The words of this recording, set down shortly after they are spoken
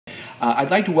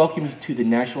I'd like to welcome you to the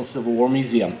National Civil War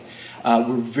Museum.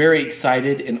 We're very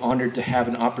excited and honored to have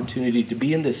an opportunity to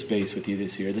be in this space with you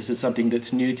this year. This is something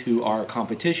that's new to our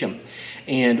competition.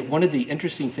 And one of the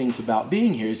interesting things about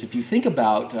being here is if you think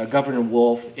about Governor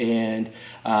Wolf and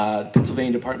the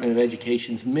Pennsylvania Department of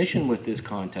Education's mission with this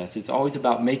contest, it's always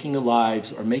about making the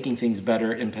lives or making things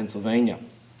better in Pennsylvania.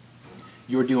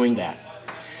 You're doing that.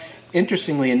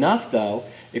 Interestingly enough, though,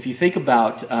 if you think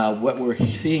about what we're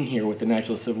seeing here with the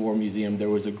National Civil War Museum, there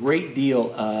was a great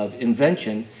deal of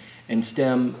invention and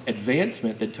STEM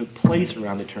advancement that took place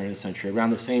around the turn of the century,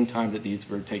 around the same time that these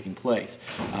were taking place.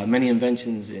 Many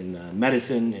inventions in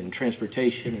medicine, in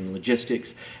transportation, and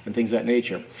logistics, and things of that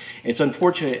nature. It's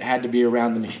unfortunate it had to be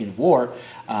around the machine of war,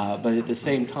 but at the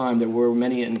same time, there were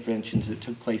many inventions that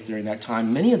took place during that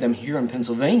time, many of them here in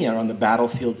Pennsylvania on the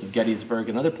battlefields of Gettysburg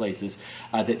and other places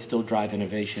that still drive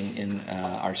innovation in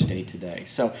our state today.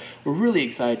 So we're really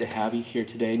excited to have you here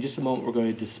today. In just a moment, we're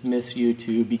going to dismiss you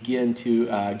to begin to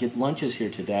get lunches here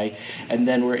today, and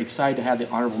then we're excited to have the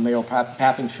Honorable Mayor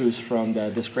Papenfuse from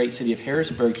this great city of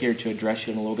Harrisburg here to address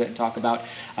you in a little bit and talk about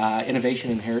innovation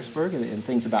in Harrisburg and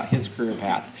things about his career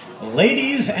path.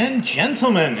 Ladies and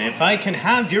gentlemen, if I can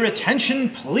have your attention,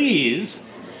 please.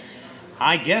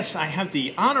 I guess I have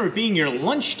the honor of being your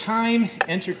lunchtime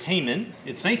entertainment.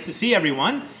 It's nice to see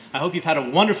everyone. I hope you've had a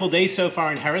wonderful day so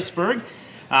far in Harrisburg.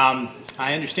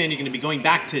 I understand you're going to be going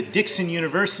back to Dixon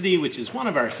University, which is one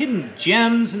of our hidden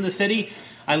gems in the city.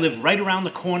 I live right around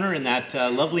the corner in that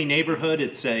lovely neighborhood.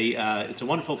 It's a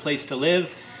wonderful place to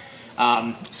live.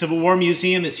 Civil War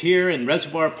Museum is here in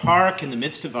Reservoir Park in the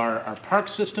midst of our park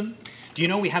system. Do you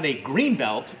know we have a green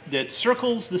belt that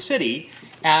circles the city,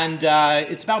 and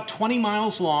it's about 20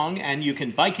 miles long, and you can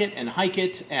bike it and hike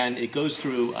it, and it goes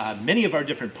through many of our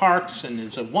different parks, and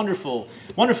is a wonderful,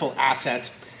 wonderful asset.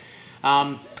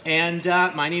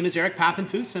 My name is Eric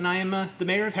Papenfuse, and I am the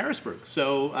mayor of Harrisburg.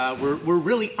 So we're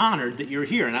really honored that you're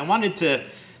here. And I wanted to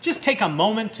just take a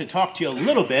moment to talk to you a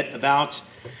little bit about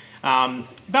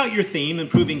your theme,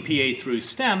 improving PA through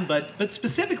STEM, but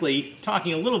specifically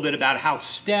talking a little bit about how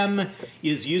STEM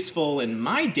is useful in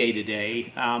my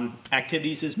day-to-day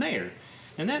activities as mayor.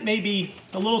 And that may be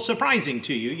a little surprising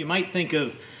to you. You might think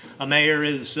of a mayor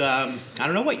as, I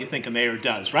don't know what you think a mayor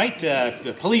does, right?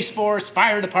 The police force,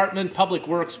 fire department, public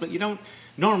works, but you don't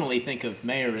normally think of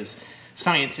mayor as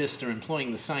scientist or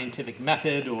employing the scientific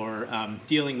method or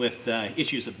dealing with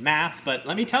issues of math. But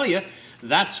let me tell you,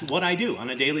 that's what I do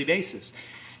on a daily basis.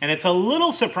 And it's a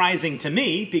little surprising to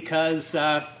me because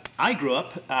I grew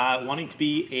up wanting to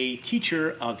be a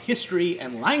teacher of history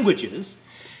and languages.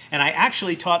 And I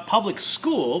actually taught public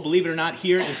school, believe it or not,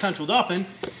 here in Central Dauphin,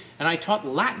 and I taught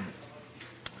Latin.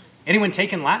 Anyone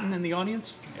taken Latin in the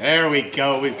audience? There we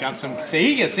go. We've got some.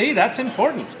 See, you see, that's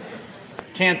important.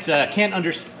 Can't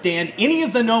understand any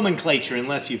of the nomenclature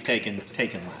unless you've taken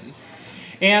Latin.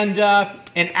 And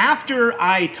after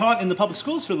I taught in the public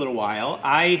schools for a little while,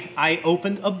 I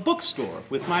opened a bookstore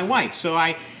with my wife. So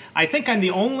I think I'm the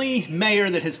only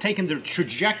mayor that has taken the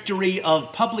trajectory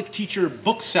of public teacher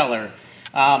bookseller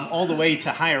all the way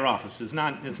to higher office. It's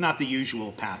not the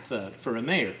usual path for a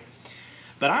mayor.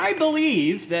 But I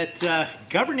believe that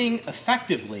governing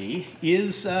effectively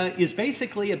is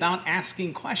basically about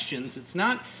asking questions. It's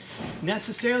not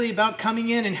necessarily about coming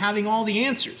in and having all the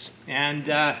answers. And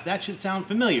that should sound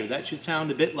familiar. That should sound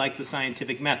a bit like the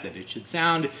scientific method. It should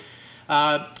sound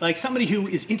like somebody who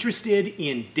is interested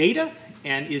in data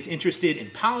and is interested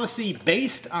in policy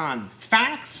based on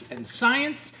facts and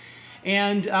science,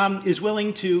 and is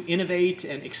willing to innovate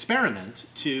and experiment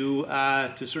to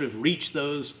sort of reach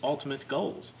those ultimate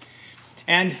goals.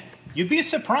 And you'd be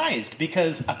surprised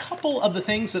because a couple of the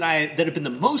things that have been the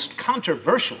most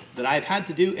controversial that I've had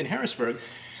to do in Harrisburg,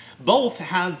 both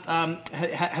have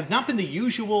not been the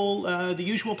usual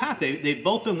path. They've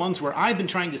both been ones where I've been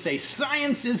trying to say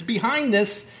science is behind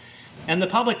this, and the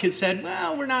public has said,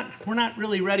 well, we're not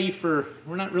really ready for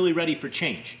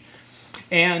change.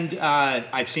 And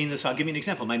I've seen this. I'll give you an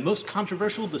example. My most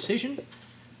controversial decision,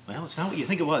 well, it's not what you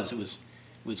think it was. It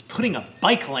was putting a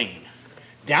bike lane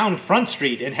down Front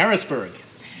Street in Harrisburg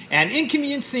and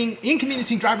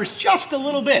inconveniencing drivers just a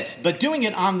little bit, but doing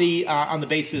it on the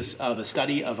basis of a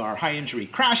study of our high injury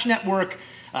crash network,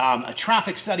 a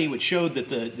traffic study which showed that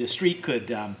the street could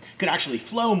actually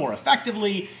flow more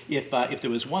effectively if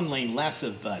there was one lane less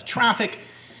of traffic.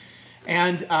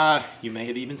 And you may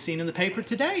have even seen in the paper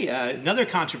today, another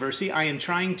controversy. I am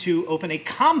trying to open a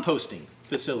composting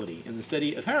facility in the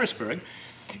city of Harrisburg.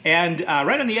 And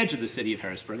right on the edge of the city of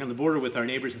Harrisburg, on the border with our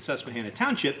neighbors in Susquehanna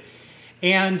Township.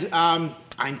 And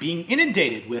I'm being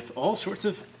inundated with all sorts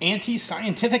of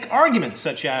anti-scientific arguments,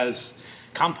 such as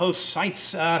Compost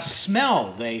sites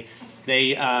smell. They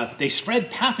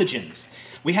spread pathogens.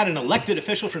 We had an elected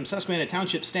official from Susquehanna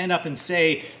Township stand up and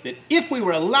say that if we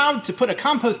were allowed to put a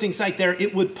composting site there,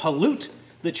 it would pollute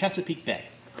the Chesapeake Bay.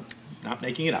 Not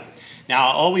making it up. Now,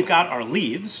 all we've got are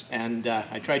leaves, and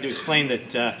I tried to explain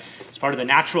that it's part of the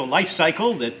natural life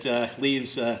cycle that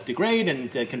leaves degrade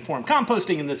and can form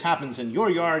composting, and this happens in your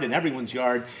yard and everyone's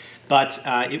yard, but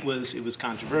it was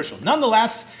controversial.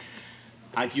 Nonetheless,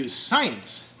 I've used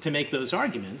science to make those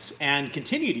arguments and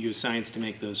continue to use science to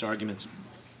make those arguments.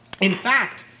 In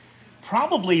fact,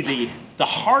 probably the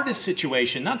hardest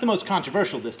situation, not the most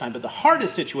controversial this time, but the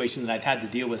hardest situation that I've had to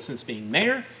deal with since being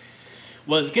mayor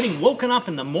was getting woken up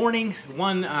in the morning,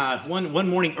 one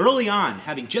morning early on,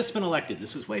 having just been elected.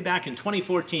 This was way back in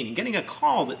 2014, and getting a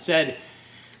call that said,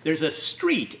 there's a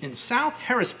street in South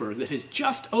Harrisburg that has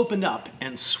just opened up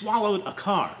and swallowed a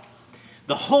car.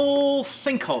 The whole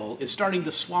sinkhole is starting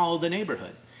to swallow the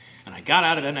neighborhood. And I got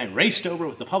out of it and I raced over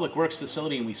with the Public Works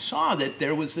facility, and we saw that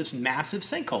there was this massive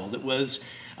sinkhole that was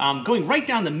going right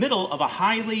down the middle of a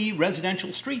highly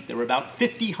residential street. There were about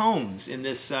 50 homes in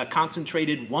this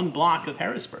concentrated one block of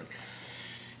Harrisburg.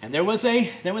 And there was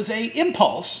a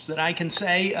impulse that I can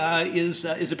say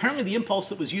is apparently the impulse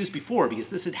that was used before,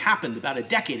 because this had happened about a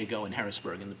decade ago in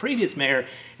Harrisburg. And the previous mayor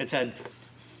had said,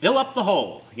 fill up the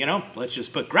hole, you know, let's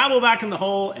just put gravel back in the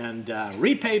hole and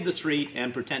repave the street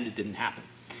and pretend it didn't happen.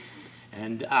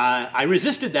 And I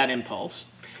resisted that impulse,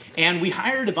 and we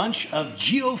hired a bunch of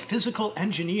geophysical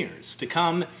engineers to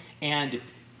come and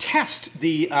test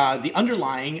the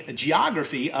underlying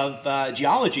geology of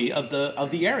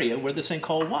the area where the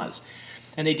sinkhole was.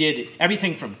 And they did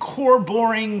everything from core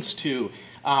borings to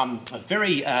a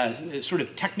very sort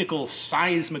of technical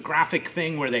seismographic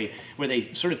thing where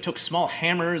they sort of took small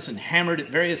hammers and hammered at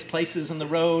various places in the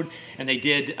road, and they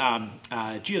did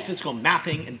geophysical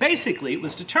mapping, and basically it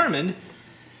was determined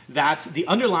that the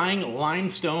underlying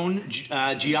limestone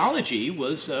geology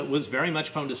was very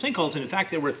much prone to sinkholes, and in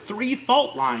fact there were 3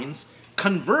 fault lines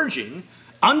converging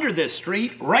under this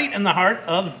street right in the heart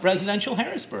of residential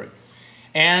Harrisburg.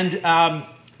 And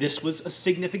this was a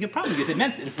significant problem because it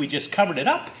meant that if we just covered it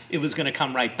up, it was going to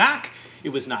come right back. It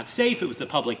was not safe. It was a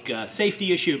public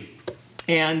safety issue.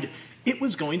 And it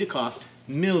was going to cost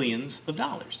millions of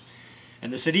dollars.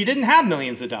 And the city didn't have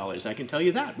millions of dollars, I can tell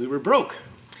you that. We were broke.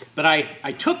 But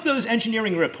I took those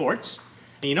engineering reports,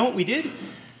 and you know what we did?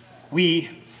 We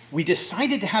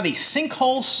decided to have a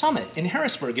sinkhole summit in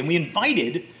Harrisburg, and we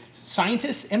invited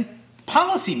scientists and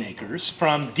policymakers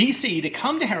from DC to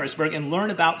come to Harrisburg and learn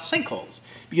about sinkholes.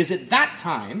 Because at that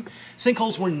time,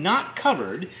 sinkholes were not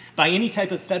covered by any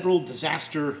type of federal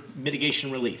disaster mitigation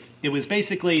relief. It was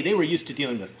basically, they were used to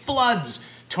dealing with floods,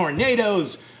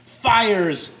 tornadoes,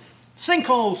 fires.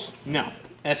 Sinkholes, no.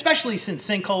 Especially since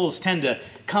sinkholes tend to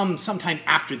come sometime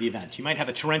after the event. You might have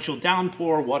a torrential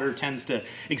downpour, water tends to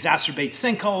exacerbate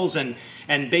sinkholes,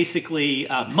 and basically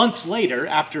months later,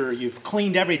 after you've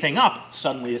cleaned everything up,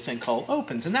 suddenly a sinkhole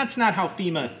opens. And that's not how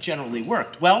FEMA generally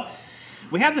worked. Well,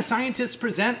 we had the scientists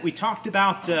present, we talked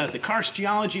about the karst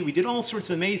geology, we did all sorts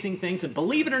of amazing things, and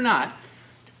believe it or not,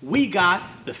 we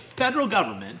got the federal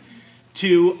government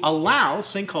to allow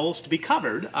sinkholes to be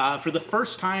covered for the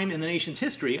first time in the nation's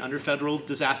history under federal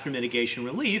disaster mitigation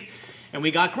relief. And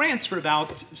we got grants for about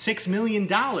 $6 million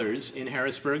in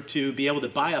Harrisburg to be able to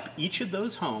buy up each of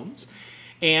those homes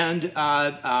and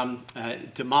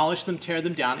demolish them, tear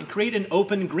them down, and create an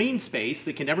open green space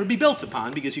that can never be built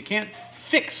upon because you can't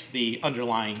fix the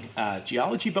underlying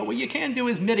geology, but what you can do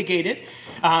is mitigate it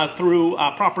through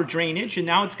proper drainage, and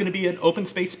now it's going to be an open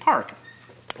space park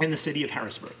in the city of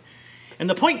Harrisburg. And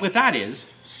the point with that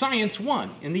is science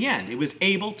won in the end. It was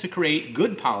able to create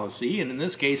good policy, and in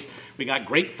this case, we got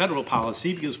great federal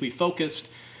policy because we focused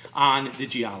on the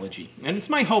geology. And it's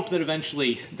my hope that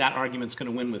eventually that argument's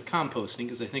going to win with composting,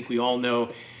 because I think we all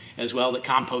know as well that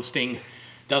composting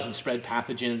doesn't spread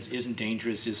pathogens, isn't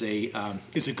dangerous, is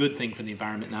a good thing for the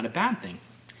environment, not a bad thing.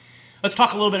 Let's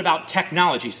talk a little bit about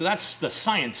technology. So that's the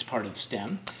science part of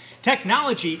STEM.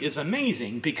 Technology is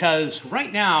amazing because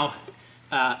right now,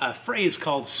 a phrase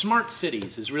called smart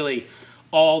cities is really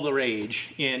all the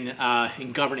rage in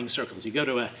governing circles. You go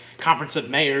to a conference of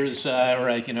mayors or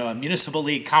a municipal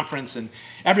league conference, and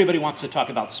everybody wants to talk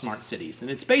about smart cities.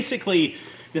 And it's basically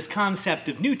this concept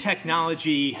of new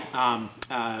technology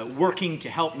working to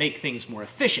help make things more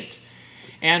efficient.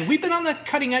 And we've been on the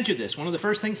cutting edge of this. One of the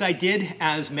first things I did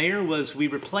as mayor was we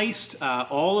replaced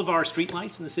all of our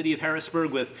streetlights in the city of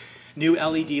Harrisburg with new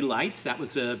LED lights. That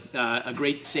was a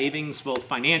great savings, both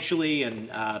financially and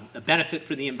a benefit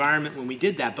for the environment when we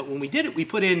did that. But when we did it, we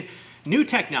put in new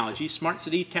technology, smart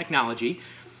city technology,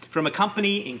 from a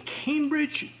company in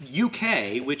Cambridge,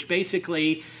 UK, which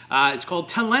basically, it's called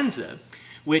Talenza,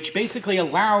 which basically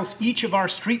allows each of our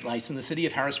streetlights in the city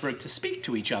of Harrisburg to speak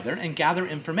to each other and gather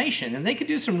information. And they can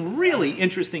do some really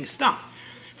interesting stuff.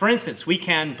 For instance, we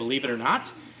can, believe it or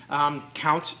not,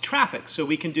 count traffic. So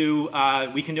we can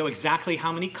know exactly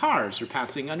how many cars are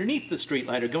passing underneath the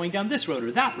streetlight or going down this road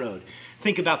or that road.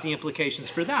 Think about the implications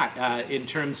for that in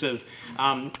terms of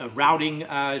routing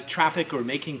traffic or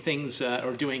making things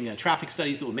or doing traffic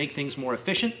studies that will make things more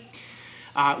efficient.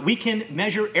 We can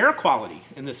measure air quality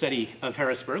in the city of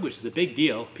Harrisburg, which is a big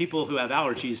deal. People who have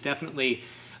allergies definitely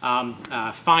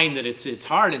find that it's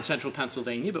hard in central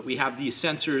Pennsylvania, but we have these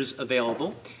sensors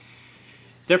available.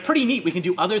 They're pretty neat. We can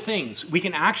do other things. We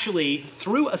can actually,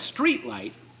 through a street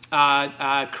light,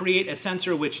 create a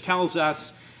sensor which tells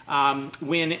us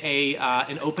when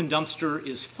an open dumpster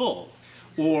is full,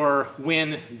 or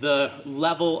when the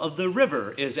level of the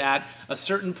river is at a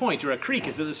certain point, or a creek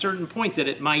is at a certain point that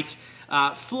it might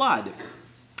flood.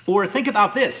 Or think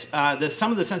about this.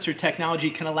 Some of the sensor technology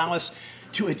can allow us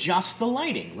to adjust the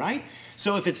lighting, right?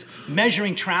 So if it's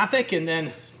measuring traffic and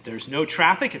then there's no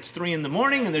traffic, it's 3 in the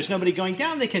morning and there's nobody going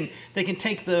down, they can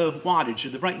take the wattage or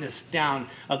the brightness down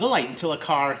of the light until a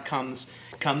car comes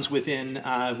within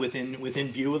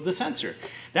view of the sensor.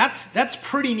 That's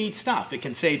pretty neat stuff. It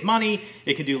can save money,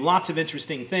 it can do lots of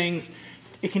interesting things.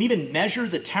 It can even measure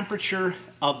the temperature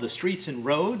of the streets and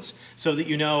roads so that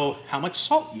you know how much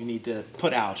salt you need to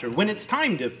put out or when it's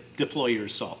time to deploy your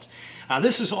salt.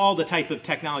 This is all the type of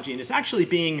technology, and it's actually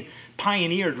being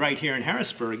pioneered right here in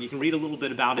Harrisburg. You can read a little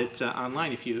bit about it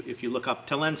online if you look up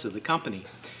Talenza, the company.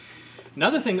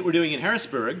 Another thing that we're doing in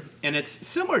Harrisburg, and it's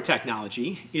similar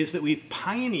technology, is that we've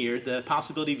pioneered the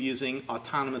possibility of using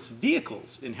autonomous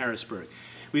vehicles in Harrisburg.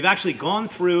 We've actually gone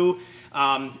through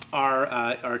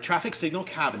our traffic signal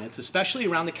cabinets, especially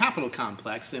around the Capitol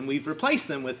complex, and we've replaced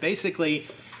them with basically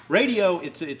radio.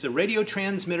 It's a radio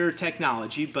transmitter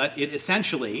technology, but it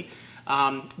essentially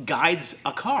guides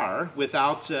a car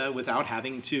without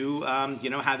having to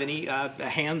have any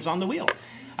hands on the wheel.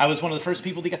 I was one of the first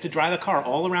people to get to drive a car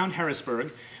all around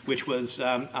Harrisburg, which was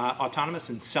autonomous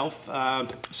and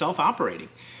self-operating.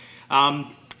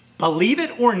 Believe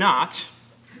it or not,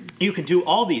 you can do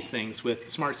all these things with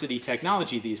smart city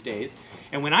technology these days.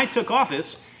 And when I took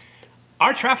office,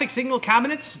 our traffic signal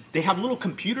cabinets, they have little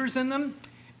computers in them.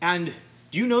 And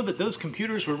do you know that those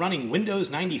computers were running Windows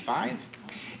 95?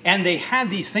 And they had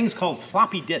these things called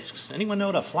floppy disks. Anyone know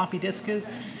what a floppy disk is?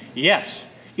 Yes,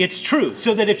 it's true.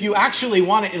 So that if you actually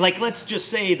wanted, like let's just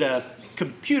say the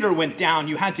computer went down,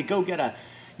 you had to go get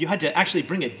you had to actually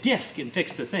bring a disk and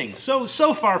fix the thing. So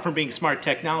far from being smart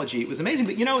technology, it was amazing.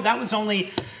 But you know, that was only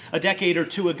a decade or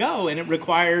two ago, and it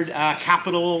required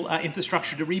capital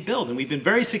infrastructure to rebuild. And we've been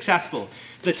very successful.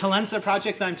 The Talenza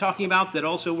project that I'm talking about that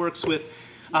also works with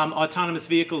autonomous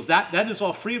vehicles, that is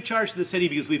all free of charge to the city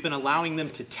because we've been allowing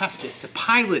them to test it, to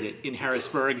pilot it in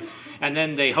Harrisburg, and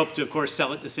then they hope to, of course,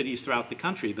 sell it to cities throughout the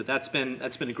country. But that's been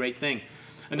a great thing.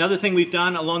 Another thing we've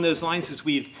done along those lines is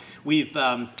we've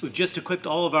just equipped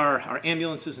all of our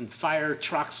ambulances and fire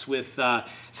trucks with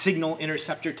signal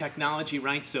interceptor technology,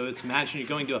 right? So it's imagine you're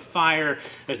going to a fire,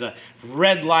 there's a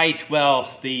red light. Well,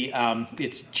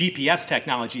 it's GPS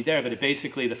technology there, but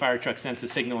basically the fire truck sends a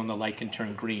signal and the light can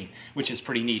turn green, which is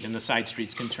pretty neat, and the side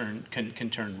streets can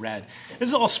turn red. This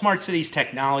is all smart cities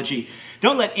technology.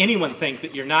 Don't let anyone think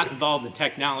that you're not involved in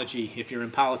technology if you're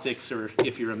in politics or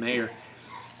if you're a mayor.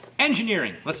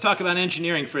 Engineering. Let's talk about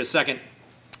engineering for a second,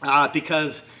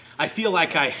 because I feel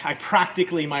like I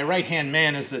practically, my right-hand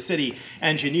man is the city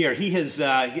engineer. He is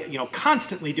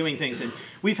constantly doing things, and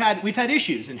we've had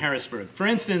issues in Harrisburg. For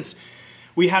instance,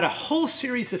 we had a whole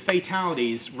series of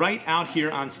fatalities right out here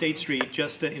on State Street,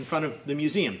 just in front of the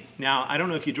museum. Now, I don't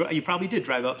know if you probably did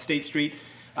drive up State Street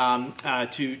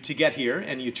to get here,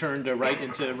 and you turned right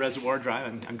into Reservoir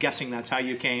Drive. I'm guessing that's how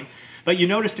you came. But you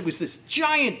noticed it was this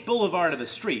giant boulevard of a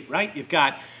street, right? You've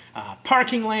got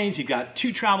parking lanes, you've got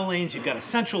 2 travel lanes, you've got a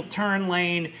central turn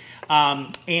lane,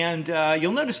 and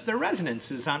you'll notice there are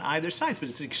residences on either side, but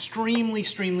it's an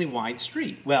extremely wide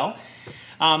street. Well,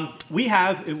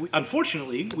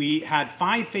 unfortunately, we had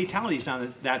 5 fatalities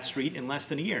on that street in less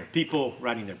than a year. People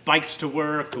riding their bikes to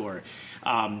work or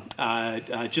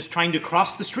just trying to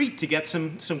cross the street to get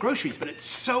some groceries. But it's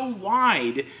so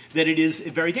wide that it is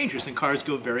very dangerous, and cars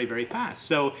go very fast.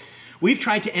 So we've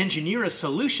tried to engineer a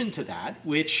solution to that,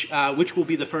 which will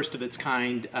be the first of its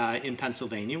kind in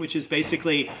Pennsylvania, which is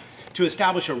basically to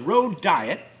establish a road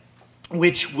diet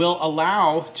which will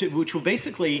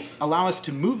basically allow us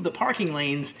to move the parking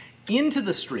lanes into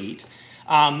the street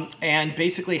and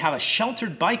basically have a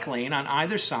sheltered bike lane on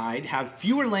either side, have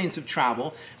fewer lanes of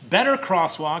travel, better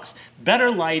crosswalks, better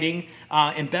lighting,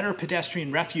 and better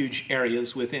pedestrian refuge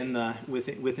areas within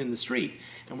the street.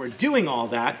 And we're doing all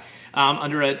that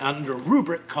under a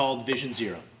rubric called Vision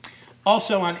Zero.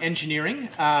 Also on engineering,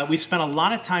 we spent a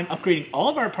lot of time upgrading all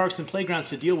of our parks and playgrounds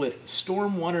to deal with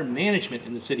stormwater management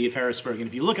in the city of Harrisburg. And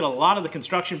if you look at a lot of the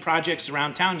construction projects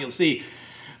around town, you'll see,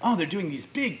 oh, they're doing these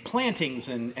big plantings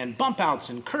and bump outs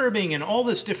and curbing and all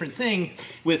this different thing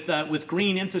with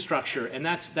green infrastructure. And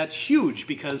that's huge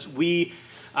because we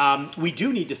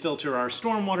do need to filter our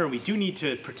stormwater, and we do need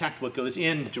to protect what goes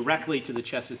in directly to the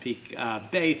Chesapeake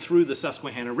Bay through the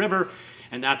Susquehanna River,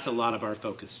 and that's a lot of our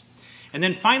focus. And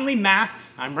then finally,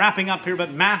 math. I'm wrapping up here,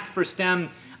 but math for STEM.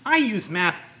 I use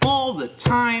math all the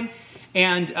time,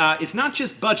 and it's not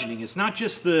just budgeting. It's not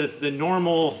just the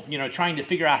normal, trying to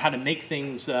figure out how to make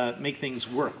things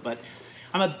work. But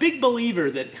I'm a big believer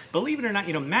that, believe it or not,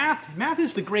 math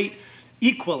is the great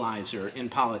equalizer in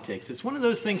politics. It's one of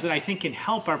those things that I think can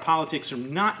help our politics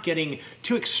from not getting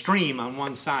too extreme on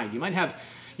one side. You might have,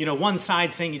 one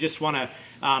side saying you just want to,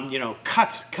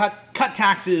 cut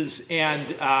taxes and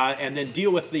then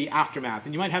deal with the aftermath.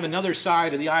 And you might have another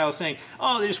side of the aisle saying,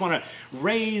 oh, they just want to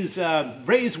raise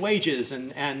wages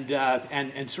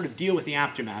and sort of deal with the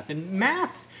aftermath. And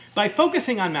math, by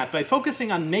focusing on math, by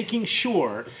focusing on making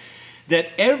sure that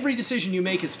every decision you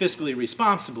make is fiscally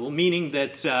responsible, meaning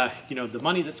that the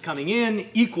money that's coming in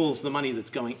equals the money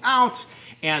that's going out,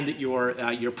 and that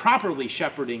you're properly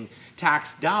shepherding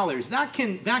tax dollars.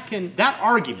 That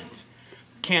argument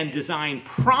can design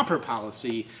proper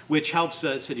policy which helps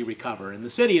a city recover. And the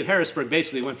city of Harrisburg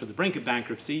basically went from the brink of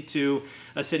bankruptcy to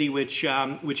a city which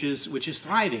is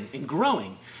thriving and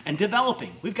growing and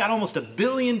developing. We've got almost $1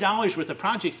 billion worth of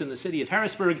projects in the city of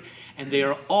Harrisburg, and they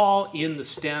are all in the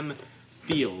STEM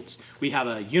fields. We have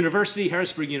a university,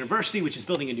 Harrisburg University, which is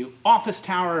building a new office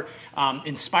tower,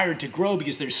 inspired to grow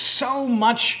because there's so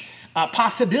much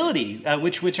possibility,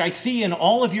 which I see in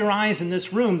all of your eyes in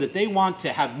this room, that they want to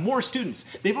have more students.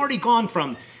 They've already gone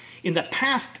from, in the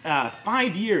past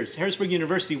 5 years, Harrisburg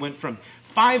University went from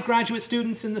 5 graduate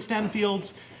students in the STEM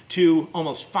fields to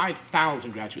almost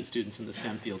 5,000 graduate students in the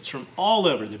STEM fields from all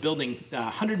over. They're building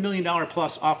a $100 million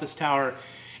plus office tower.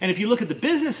 And if you look at the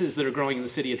businesses that are growing in the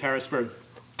city of Harrisburg,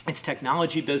 it's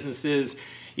technology businesses.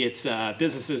 It's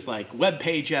businesses like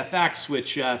WebPageFX,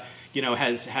 which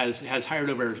has hired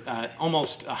over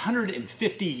almost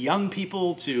 150 young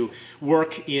people to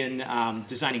work in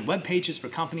designing web pages for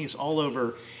companies all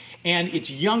over. And it's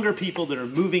younger people that are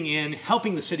moving in,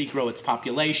 helping the city grow its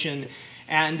population,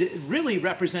 and really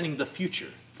representing the future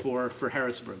for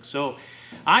Harrisburg. So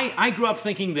I grew up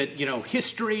thinking that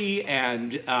history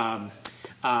and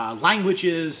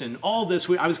languages and all this,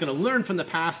 I was going to learn from the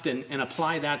past and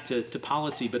apply that to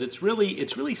policy, but it's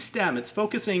really STEM. It's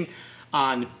focusing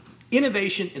on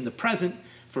innovation in the present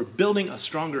for building a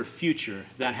stronger future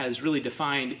that has really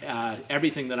defined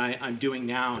everything that I'm doing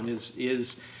now, and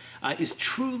is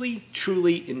truly,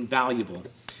 truly invaluable.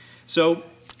 So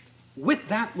with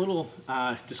that little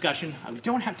discussion, we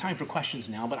don't have time for questions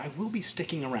now, but I will be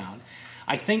sticking around.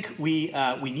 I think we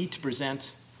need to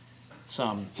present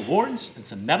some awards and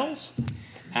some medals,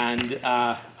 and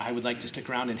I would like to stick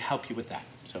around and help you with that.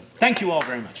 So thank you all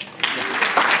very much.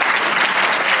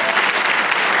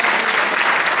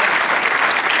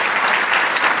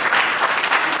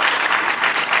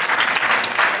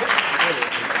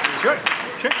 Sure.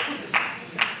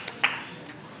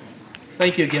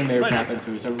 Thank you again, Mayor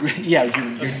Papenfuse.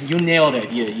 You nailed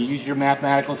it. You used your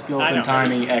mathematical skills and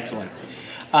timing. Excellent.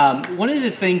 One of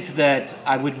the things that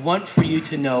I would want for you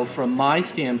to know from my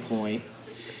standpoint,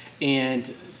 and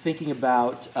thinking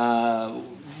about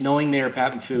knowing Mayor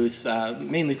Papenfuse,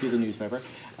 mainly through the newspaper,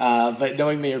 but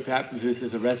knowing Mayor Papenfuse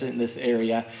as a resident in this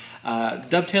area,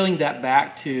 dovetailing that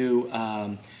back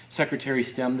to Secretary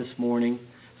Stem this morning,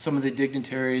 some of the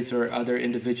dignitaries or other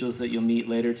individuals that you'll meet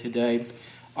later today,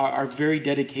 our very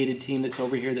dedicated team that's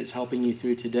over here that's helping you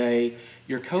through today,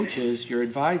 your coaches, your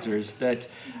advisors, that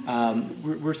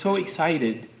we're so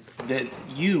excited that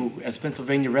you, as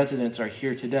Pennsylvania residents, are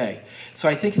here today. So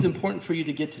I think it's important for you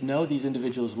to get to know these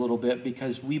individuals a little bit,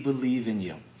 because we believe in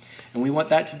you. And we want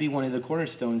that to be one of the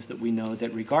cornerstones, that we know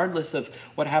that regardless of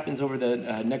what happens over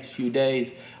the next few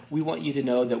days, we want you to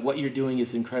know that what you're doing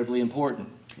is incredibly important.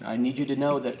 I need you to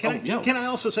know that. Can I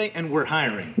also say, and we're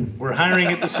hiring. We're hiring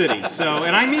at the city. So,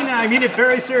 and I mean it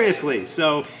very seriously.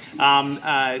 So,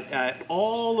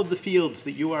 all of the fields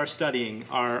that you are studying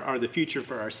are the future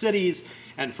for our cities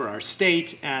and for our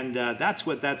state, and that's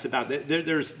what that's about.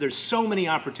 There's so many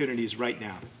opportunities right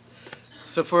now.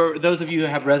 So for those of you who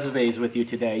have resumes with you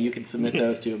today, you can submit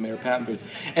those to Mayor Papenfuse.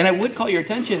 And I would call your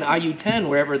attention, IU10,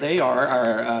 wherever they are,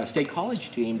 our state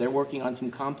college team, they're working on some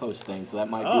compost things, so that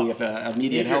might be of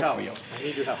immediate help for you. I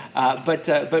need your help. But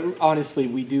honestly,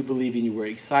 we do believe in you. We're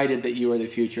excited that you are the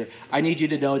future. I need you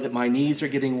to know that my knees are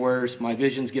getting worse, my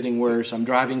vision's getting worse, I'm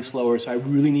driving slower, so I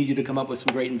really need you to come up with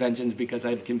some great inventions because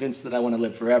I'm convinced that I want to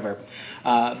live forever.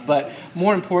 But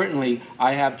more importantly,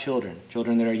 I have children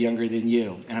that are younger than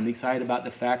you, and I'm excited about the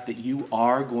fact that you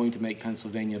are going to make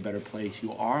Pennsylvania a better place.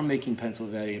 You are making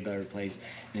Pennsylvania a better place,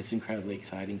 and it's incredibly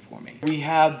exciting for me. We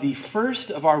have the first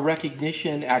of our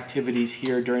recognition activities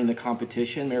here during the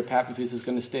competition. Mayor Papenfuse is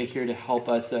going to stay here to help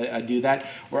us do that.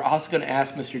 We're also going to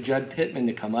ask Mr. Judd Pittman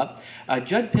to come up.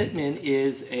 Judd Pittman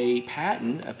is a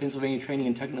Pennsylvania Training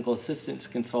and Technical Assistance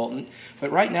Consultant, but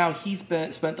right now he's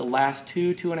spent the last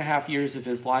 2.5 years of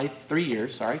his life, 3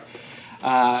 years, sorry,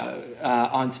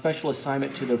 on special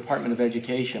assignment to the Department of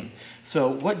Education. So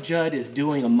what Judd is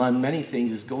doing, among many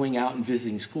things, is going out and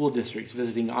visiting school districts,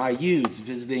 visiting IUs,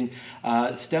 visiting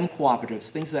STEM cooperatives,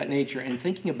 things of that nature, and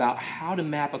thinking about how to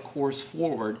map a course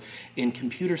forward in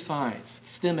computer science,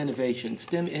 STEM innovation,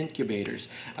 STEM incubators,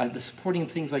 the supporting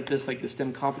things like this, like the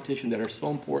STEM competition that are so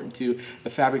important to the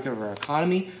fabric of our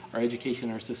economy, our education,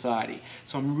 our society.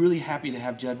 So I'm really happy to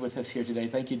have Judd with us here today.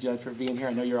 Thank you, Judd, for being here.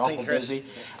 I know you're awful busy,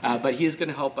 but he is going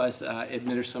to help us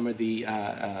administer some of the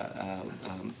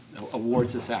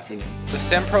awards this afternoon. The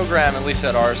STEM program, at least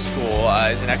at our school,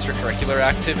 is an extracurricular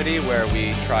activity where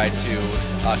we try to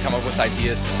come up with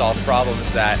ideas to solve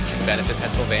problems that can benefit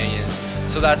Pennsylvanians.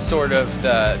 So that's sort of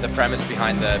the premise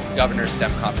behind the governor's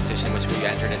STEM competition, which we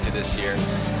entered into this year.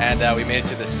 And we made it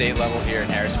to the state level here in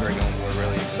Harrisburg, and we're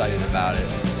really excited about it.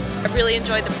 I've really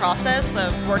enjoyed the process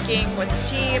of working with the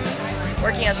team,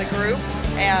 working as a group,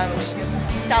 and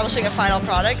establishing a final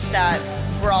product that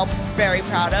we're all very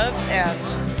proud of,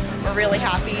 and we're really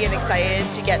happy and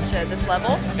excited to get to this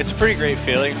level. It's a pretty great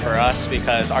feeling for us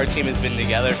because our team has been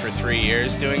together for 3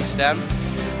 years doing STEM,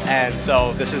 and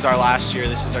so this is our last year,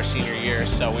 this is our senior year,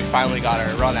 so we finally got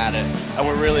our run at it, and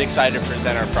we're really excited to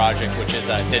present our project, which is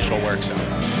a digital work zone.